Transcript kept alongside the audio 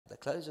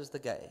closes the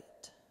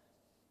gate.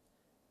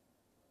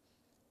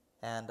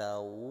 And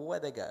away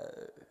they go.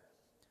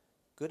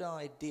 Good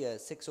idea,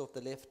 6 off the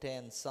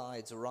left-hand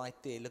sides right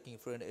there, looking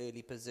for an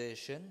early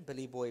position.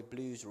 Billy Boy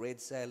Blues, Red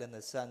Sail in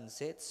the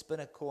Sunset. Spin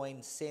a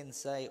Coin,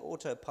 Sensei,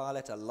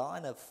 Autopilot, a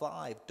line of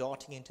 5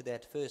 darting into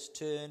that first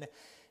turn.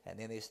 And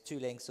then there's 2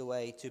 lengths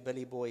away to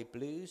Billy Boy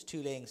Blues,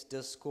 2 lengths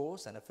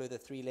Discourse, and a further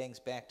 3 lengths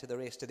back to the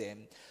rest of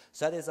them.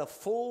 So there's a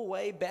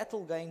 4-way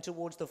battle going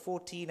towards the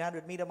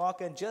 1400-meter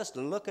mark, and just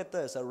look at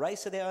this, a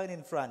race of their own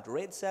in front.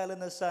 Red Sail in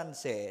the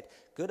Sunset,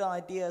 Good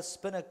Idea,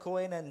 Spin a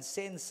Coin, and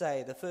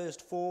Sensei, the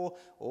first 4.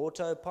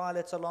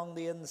 Autopilot along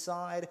the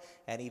inside,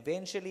 and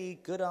eventually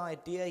Good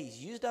Idea.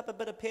 He's used up a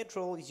bit of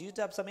petrol, he's used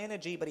up some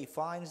energy, but he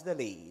finds the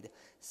lead.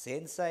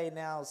 Sensei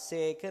now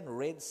second,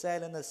 Red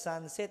Sail in the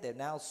Sunset. They've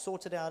now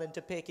sorted out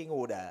into pecking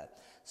order.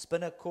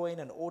 Spin a Coin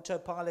and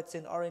Autopilots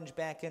in orange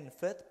back in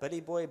 5th.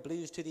 Billy Boy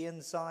Blues to the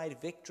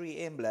inside, Victory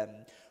Emblem.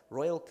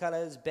 Royal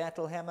Colours,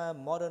 Battle Hammer,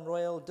 Modern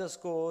Royal,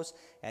 Discourse,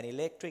 and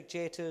Electric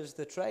Jet is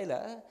the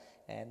trailer.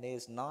 And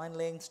there's 9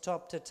 lengths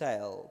top to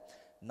tail.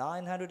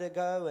 900 to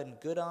go, and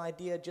Good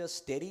Idea just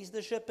steadies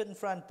the ship in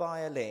front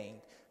by a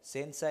length.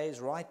 Sensei's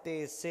right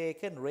there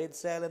second, Red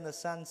Sail in the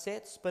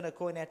Sunset. Spin a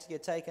Coin had to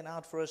get taken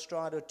out for a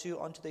stride or 2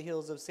 onto the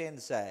heels of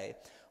Sensei.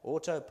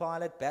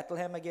 Autopilot, Battle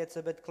Hammer gets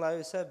a bit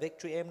closer,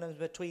 Victory Emblems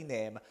between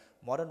them.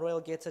 Modern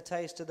Royal gets a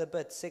taste of the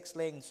bit, 6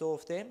 lengths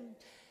off them.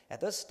 At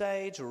this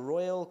stage,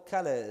 Royal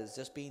Colours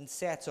just been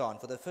sat on.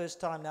 For the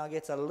first time now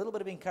gets a little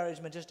bit of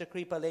encouragement just to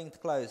creep a length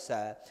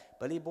closer.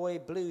 Billy Boy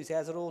Blues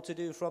has it all to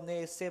do from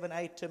there,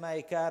 7-8 to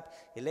make up.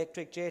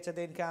 Electric Jet, and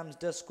then comes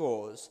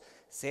Discourse.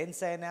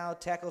 Sensei now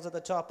tackles at the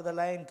top of the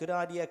lane. Good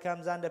Idea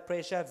comes under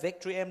pressure.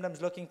 Victory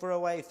Emblems looking for a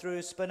way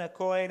through. Spin a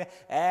Coin,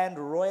 and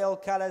Royal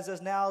Colours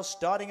is now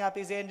starting up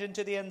his engine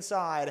to the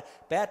inside.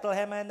 Battle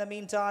Hammer in the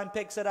meantime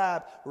picks it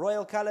up.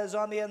 Royal Colours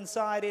on the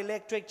inside.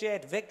 Electric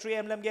Jet. Victory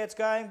Emblem gets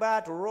going,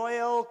 but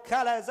Royal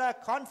Colours, a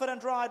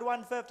confident ride,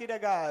 150 to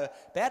go.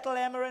 Battle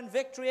Hammer and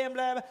Victory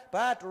Emblem,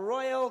 but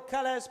Royal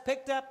Colours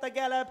picked up the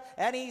gallop,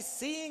 and he's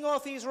seeing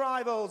off his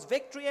rivals.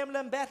 Victory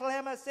Emblem, Battle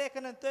Hammer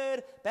second and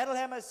third. Battle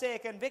Hammer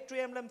second, Victory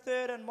Emblem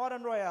third, and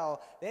Modern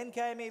Royal. Then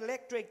came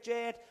Electric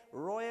Jet.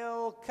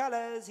 Royal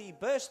Colours, he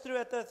burst through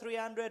at the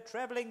 300,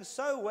 travelling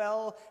so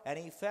well, and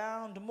he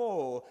found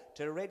more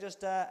to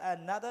register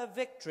another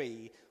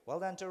victory. Well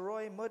done to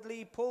Roy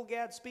Mudley, Paul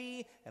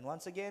Gadsby, and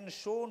once again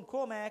Sean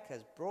Cormack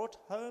has brought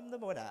home the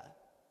winner.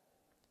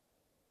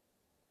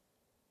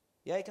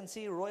 Yeah, you can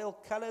see Royal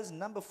Colours,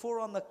 number 4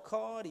 on the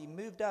card. He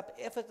moved up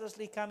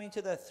effortlessly coming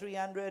to the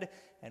 300.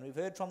 And we've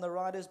heard from the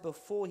riders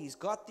before, he's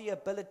got the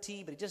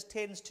ability, but he just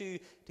tends to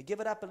give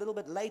it up a little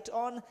bit late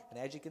on. And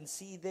as you can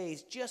see there,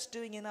 he's just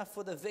doing enough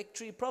for the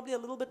victory. Probably a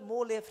little bit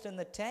more left in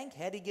the tank.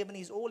 Had he given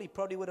his all, he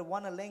probably would have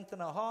won a length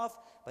and a half.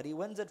 But he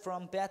wins it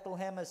from Battle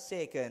Hammer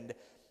second.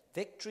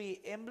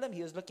 Victory Emblem,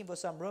 he was looking for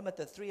some room at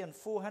the 3 and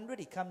 400.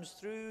 He comes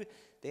through.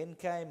 Then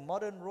came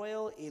Modern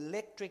Royal,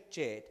 Electric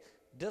Jet,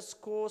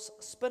 Discourse,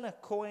 Spin a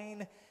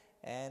Coin,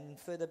 and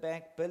further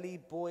back Billy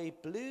Boy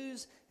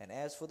Blues. And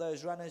as for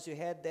those runners who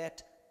had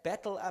that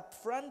battle up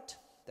front,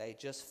 they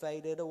just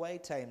faded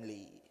away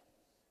tamely.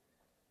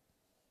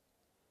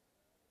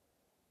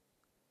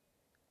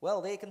 Well,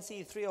 there you can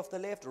see 3 off the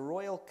left,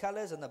 Royal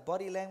Colours, and the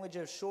body language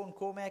of Sean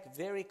Cormack,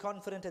 very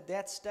confident at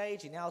that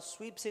stage. He now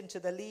sweeps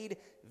into the lead.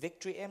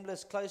 Victory Emblem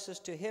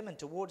closest to him, and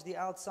towards the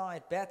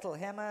outside, Battle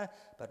Hammer.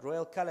 But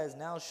Royal Colours,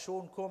 now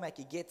Sean Cormack,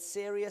 he gets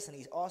serious, and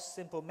he's asked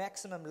Simple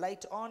Maximum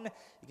late on.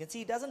 You can see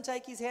he doesn't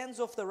take his hands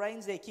off the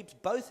reins there. He keeps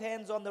both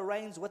hands on the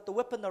reins with the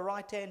whip in the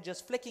right hand,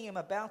 just flicking him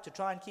about to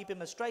try and keep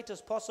him as straight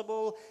as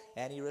possible.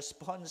 And he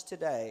responds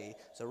today.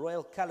 So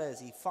Royal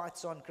Colours, he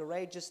fights on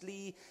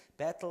courageously.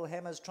 Battle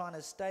Hammer's trying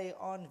to stay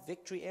on.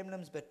 Victory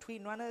Emblems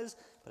between runners.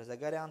 But as they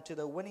go down to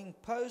the winning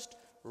post,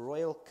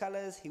 Royal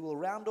Colours, he will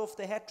round off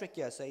the hat-trick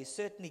here. So he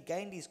certainly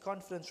gained his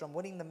confidence from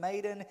winning the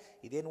maiden.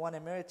 He then won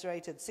a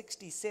meritoriated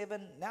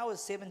 67, now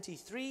is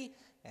 73.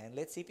 And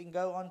let's see if he can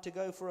go on to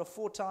go for a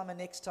 4-timer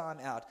next time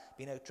out.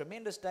 Been a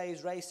tremendous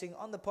day's racing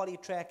on the poly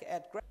track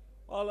at Greyville.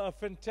 Well, a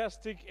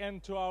fantastic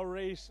end to our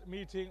race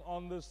meeting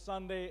on this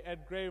Sunday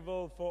at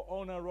Greyville for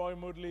owner Roy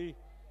Mudley,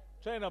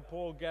 trainer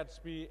Paul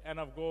Gadsby, and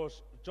of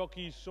course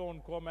jockey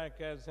Sean Cormack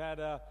has had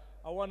a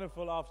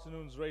wonderful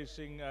afternoon's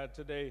racing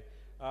today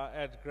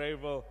at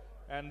Greyville.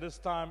 And this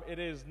time it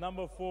is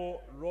number 4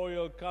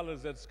 Royal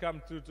Colours that's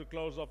come through to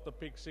close off the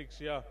pick 6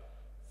 here.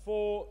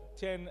 4,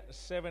 10,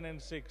 7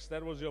 and 6.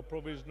 That was your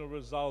provisional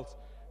result.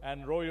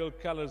 And Royal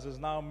Colours has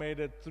now made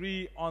it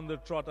 3 on the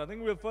trot. I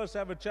think we'll first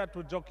have a chat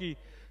with jockey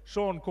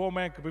Sean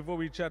Cormack before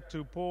we chat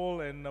to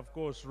Paul and of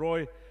course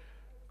Roy.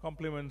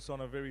 Compliments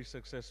on a very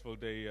successful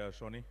day,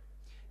 Shawnee.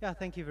 Yeah,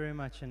 thank you very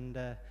much. And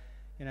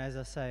you know, as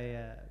I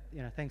say,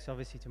 you know, thanks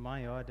obviously to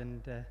my yard,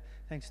 and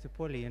thanks to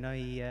Paulie. You know,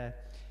 he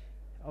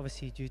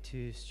obviously due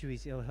to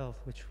Stewie's ill health,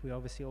 which we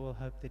obviously all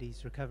hope that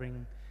he's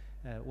recovering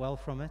well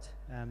from it.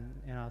 And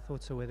our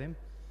thoughts are with him,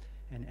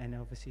 and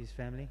obviously his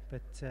family.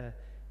 But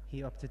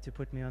he opted to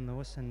put me on the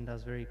horse, and I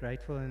was very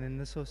grateful. And then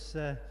this horse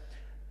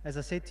as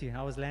I said to you,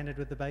 I was landed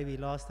with the baby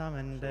last time,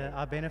 and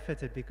I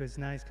benefited because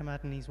now he's come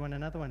out and he's won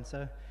another one.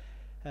 So,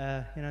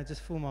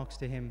 just full marks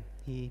to him.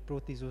 He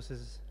brought these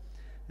horses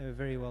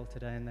very well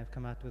today, and they've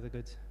come out with the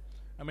goods.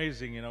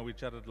 Amazing, we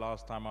chatted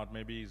last time out,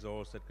 maybe he's a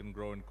horse that can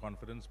grow in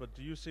confidence, but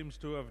you seems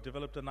to have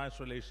developed a nice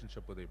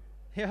relationship with him.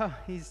 Yeah,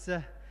 he's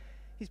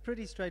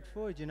pretty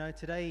straightforward.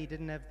 Today he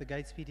didn't have the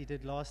gate speed he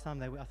did last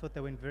time. I thought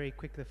they went very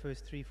quick the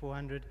first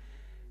 300-400,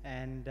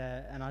 and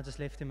I just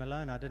left him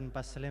alone. I didn't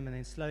bustle him, and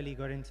then slowly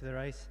got into the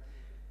race.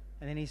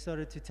 And then he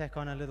started to tack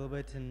on a little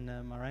bit,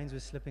 and my reins were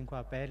slipping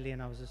quite badly,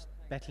 and I was just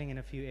battling in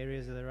a few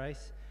areas of the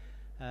race.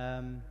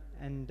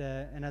 And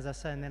as I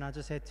say, and then I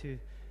just had to,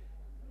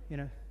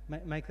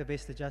 make the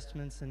best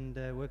adjustments and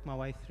work my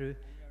way through.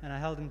 And I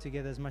held him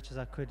together as much as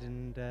I could,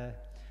 and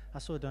I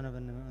saw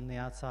Donovan on the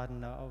outside,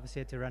 and I obviously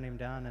had to run him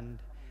down. And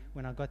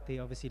when I got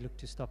there, obviously looked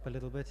to stop a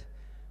little bit.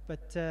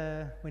 But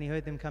when he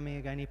heard them coming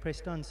again, he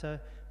pressed on. So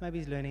maybe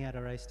he's learning how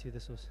to race too,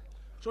 this horse.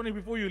 Shawnee,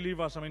 before you leave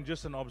us,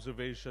 just an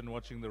observation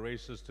watching the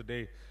races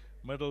today.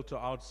 Middle to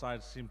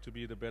outside seem to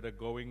be the better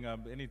going.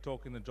 Any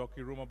talk in the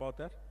jockey room about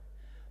that?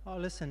 Oh,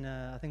 listen,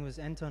 I think it was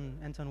Anton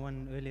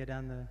won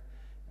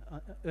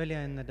earlier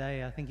in the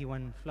day. I think he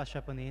won flush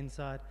up on the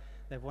inside.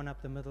 They've won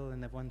up the middle,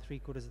 and they've won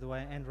 3/4 of the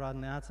way and right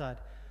on the outside.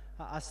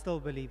 I still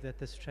believe that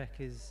this track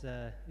is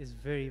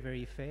very,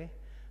 very fair.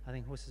 I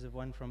think horses have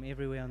won from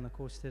everywhere on the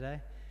course today,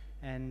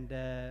 and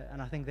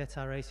I think that's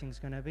how racing's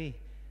going to be.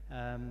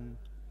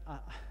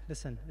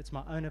 Listen, it's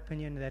my own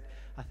opinion that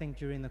I think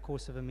during the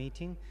course of a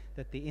meeting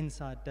that the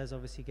inside does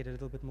obviously get a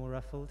little bit more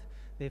ruffled.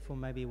 Therefore,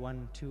 maybe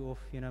 1-2 off,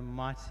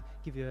 might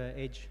give you an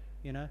edge,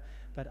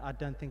 But I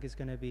don't think it's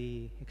going to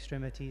be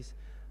extremities.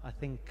 I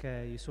think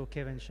you saw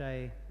Kevin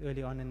Shea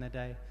early on in the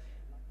day.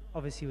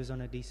 Obviously, he was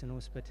on a decent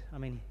horse, but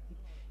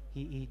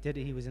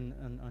he was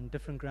on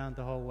different ground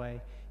the whole way.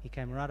 He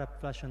came right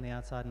up flush on the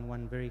outside and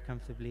won very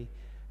comfortably.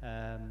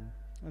 And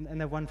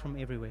they've won from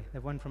everywhere.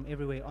 They've won from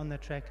everywhere on the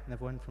track, and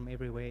they've won from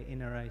everywhere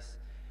in a race.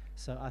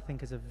 So I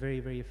think it's a very,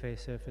 very fair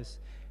surface.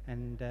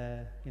 And,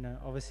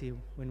 obviously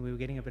when we were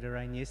getting a bit of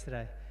rain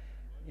yesterday,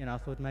 I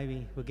thought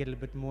maybe we'll get a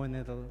little bit more, and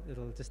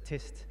it'll just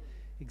test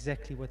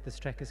exactly what this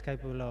track is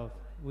capable of.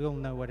 We all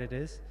know what it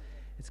is.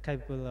 It's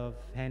capable of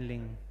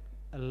handling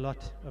a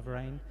lot of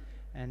rain.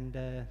 And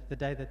the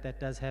day that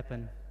does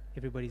happen,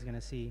 everybody's going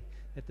to see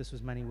that this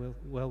was money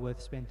well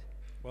worth spent.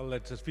 Well,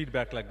 it's just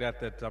feedback like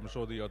that I'm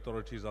sure the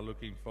authorities are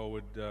looking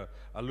forward,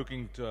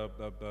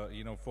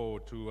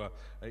 forward to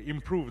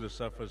improve the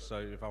surface,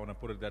 if I want to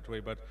put it that way.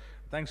 But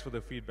thanks for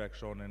the feedback,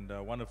 Sean, and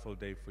a wonderful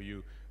day for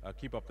you.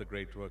 Keep up the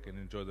great work and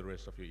enjoy the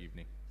rest of your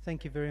evening.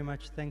 Thank you very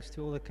much. Thanks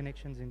to all the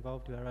connections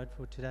involved who I rode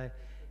for today.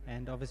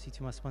 And obviously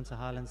to my sponsor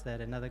Highlands, they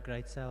had another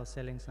great sale,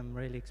 selling some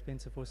really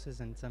expensive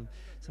horses and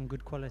some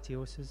good quality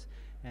horses.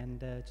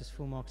 And just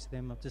full marks to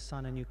them. I've just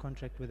signed a new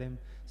contract with them.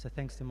 So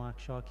thanks to Mike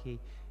Sharkey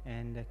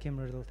and Kim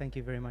Riddle. Thank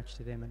you very much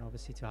to them, and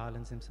obviously to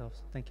Highlands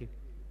themselves. Thank you.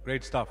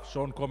 Great stuff.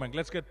 Sean Cormack.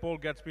 Let's get Paul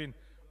Gatsby in.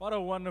 What a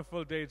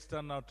wonderful day it's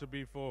turned out to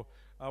be for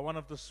one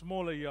of the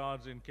smaller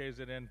yards in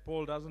KZN.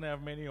 Paul doesn't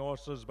have many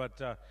horses,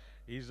 but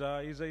he's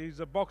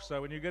a boxer.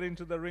 When you get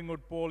into the ring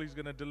with Paul, he's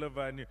going to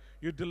deliver, and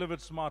you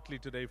delivered smartly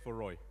today for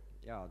Roy.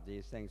 Yeah,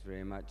 Des, thanks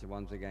very much.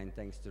 Once again,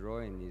 thanks to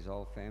Roy and his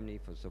whole family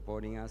for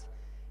supporting us.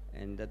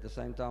 And at the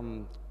same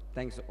time,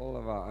 thanks to all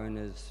of our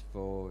owners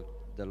for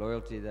the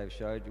loyalty they've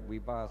showed. We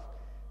buy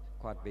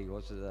quite big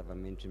horses, as I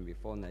mentioned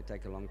before, and they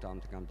take a long time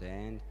to come to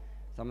hand.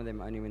 Some of them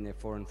only when they're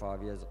 4 and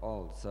 5 years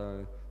old.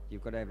 So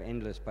you've got to have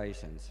endless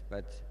patience.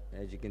 But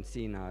as you can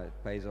see now, it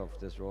pays off.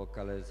 This Royal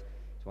Colours,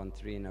 he's won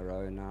 3 in a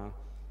row now.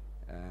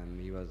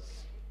 He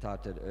was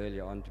touted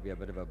earlier on to be a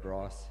bit of a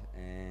brass.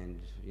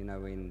 And,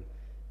 when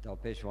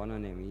Dalpesh won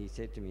on him, he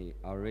said to me,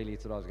 I really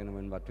thought I was going to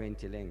win by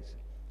 20 lengths.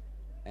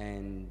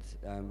 And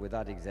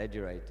without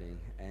exaggerating.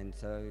 And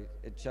so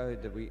it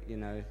showed that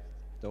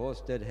the horse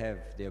did have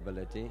the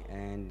ability,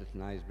 and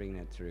now he's bringing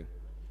it through.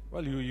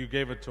 Well, you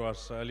gave it to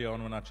us earlier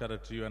on when I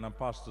chatted to you, and I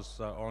passed this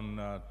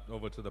on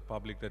over to the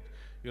public that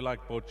you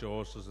like both your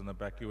horses in the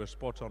back. You were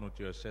spot on with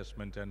your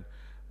assessment, and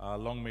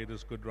long may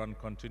this good run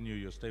continue.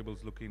 Your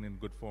stable's looking in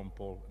good form,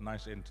 Paul.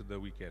 Nice end to the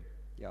weekend.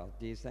 Yeah,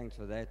 Des, thanks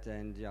for that.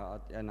 And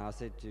and I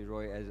said to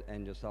Roy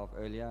and yourself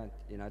earlier,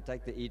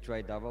 take the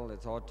each-way double.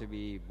 It's hard to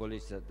be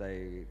bullish that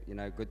they,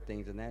 good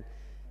things in that.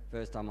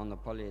 First time on the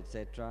poly,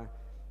 etc.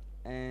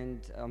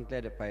 And I'm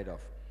glad it paid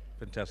off.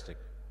 Fantastic.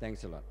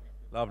 Thanks a lot.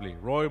 Lovely.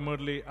 Roy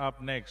Moodley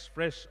up next,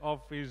 fresh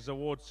off his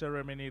award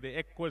ceremony, the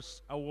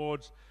Equus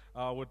Awards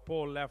with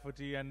Paul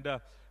Lafferty. And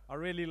I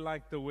really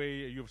like the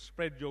way you've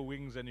spread your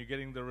wings and you're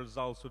getting the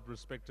results with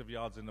respective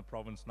yards in the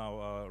province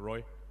now,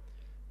 Roy.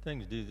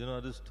 Thanks, Diz.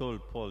 I just told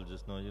Paul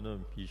just now,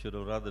 he should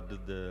have rather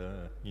did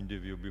the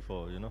interview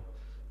before,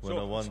 when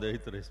I won the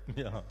 8th race.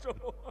 Yeah.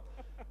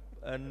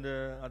 And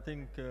I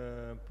think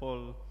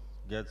Paul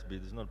Gatsby,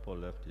 this is not Paul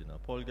Lefty now.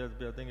 Paul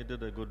Gatsby, I think he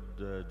did a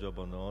good job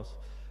on the horse.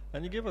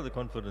 And he gave her the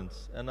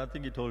confidence. And I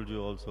think he told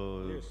you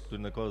also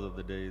during the course of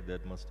the day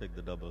that must take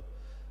the double.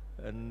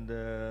 And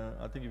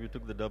I think if you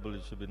took the double,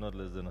 it should be not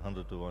less than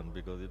 100 to 1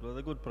 because it was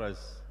a good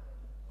price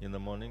in the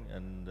morning,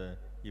 and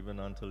even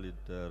until it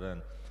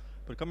ran.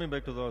 But coming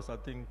back to the horse, I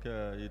think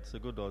it's a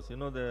good horse. You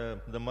know,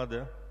 the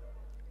mother,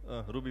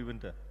 Ruby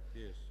Winter.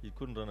 Yes. He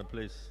couldn't run a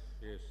place.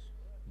 Yes.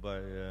 By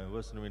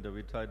Western Winter,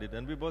 we tried it,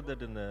 and we bought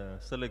that in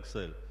a select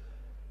sale,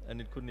 and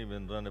it couldn't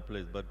even run a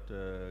place. But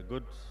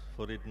good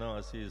for it now,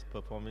 as he is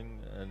performing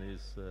and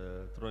he's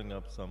throwing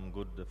up some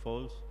good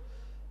foals.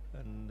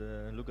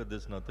 And look at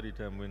this now,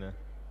 3-time winner,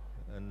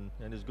 and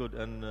it's good.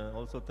 And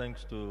also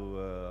thanks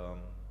to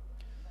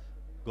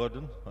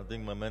Gordon, I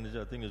think my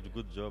manager, I think he's a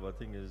good job. I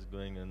think he's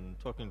going and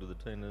talking to the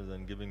trainers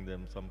and giving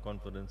them some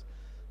confidence.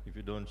 If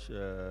you don't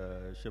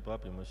ship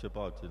up, you must ship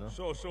out, you know.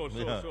 So.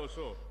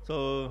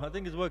 So I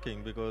think it's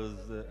working, because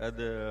at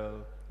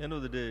the end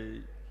of the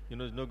day, you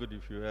know, it's no good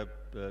if you have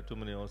too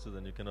many horses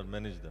and you cannot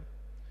manage them.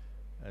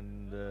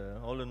 And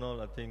all in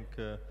all, I think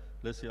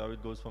let's see how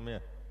it goes from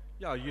here.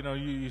 Yeah, you know,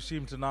 you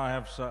seem to now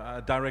have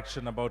a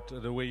direction about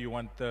the way you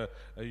want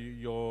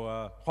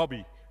your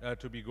hobby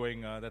to be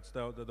going. That's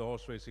the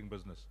horse racing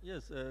business.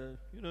 Yes,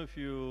 you know, if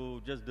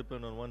you just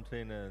depend on one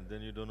trainer,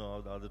 then you don't know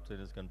how the other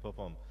trainers can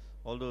perform.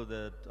 Although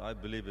that I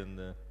believe in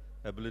the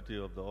ability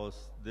of the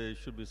horse, there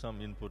should be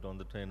some input on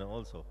the trainer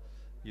also.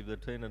 If the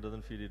trainer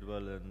doesn't feed it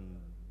well and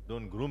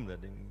don't groom that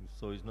thing,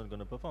 so he's not going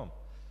to perform.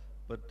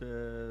 But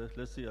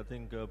let's see, I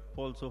think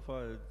Paul so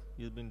far,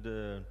 he's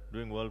been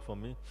doing well for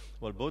me.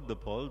 Well, both the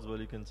Pauls, well,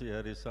 you can see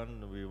Harry's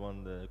son, we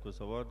won the Equus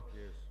Award.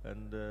 Yes.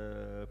 And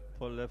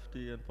Paul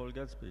Lefty and Paul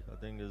Gatsby, I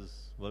think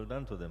is well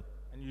done to them.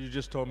 And you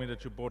just told me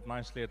that you bought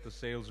nicely at the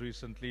sales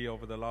recently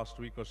over the last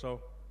week or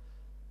so.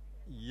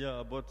 Yeah,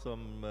 I bought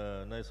some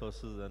nice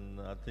horses, and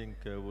I think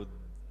with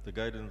the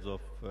guidance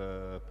of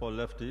Paul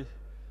Lefty,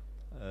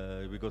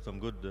 we got some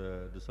good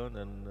discount,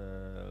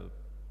 and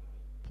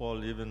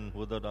Paul, even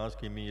without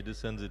asking me, he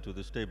just sends it to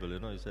the stable, you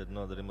know. He said,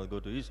 no, that he must go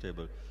to his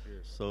stable.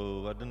 Yes.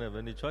 So I didn't have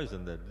any choice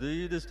in that.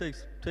 He just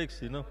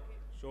takes, you know.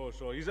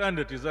 Sure. He's earned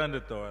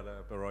it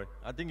though, Roy.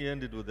 I think he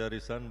earned it with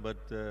Harry's son, but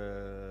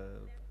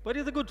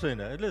he's a good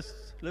trainer.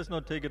 Let's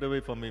not take it away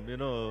from him, you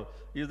know.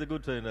 He's a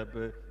good trainer.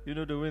 You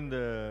know, to win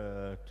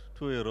the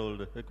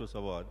 2-year-old Equus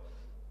Award,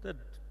 that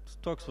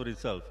talks for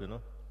itself, you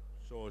know.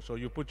 So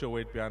you put your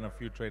weight behind a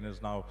few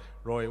trainers now.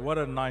 Roy, what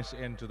a nice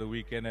end to the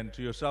weekend, and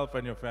to yourself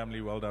and your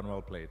family, well done,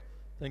 well played.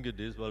 Thank you,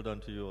 Diz. Well done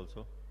to you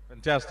also.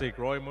 Fantastic.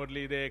 Roy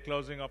Moodley there,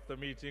 closing off the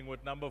meeting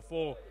with number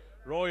 4,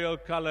 Royal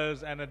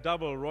Colours, and a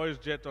double Roy's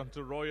Jet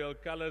onto Royal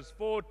Colours.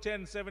 4,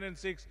 10, 7 and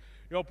 6,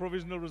 your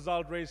provisional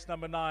result, race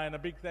number 9. A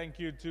big thank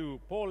you to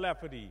Paul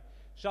Lafferty,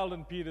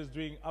 Sheldon Peters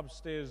doing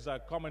upstairs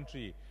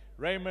commentary,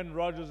 Raymond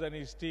Rogers and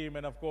his team,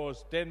 and of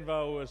course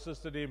Denver, who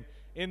assisted him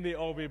in the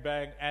OB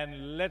Bank.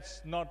 And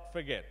let's not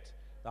forget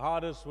the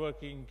hardest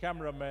working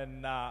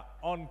cameraman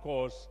on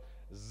course,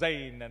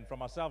 Zain. And from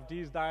myself,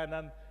 Dees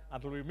Dayanan,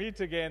 until we meet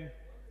again,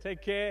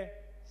 take care.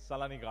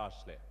 Salani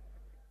Gashle.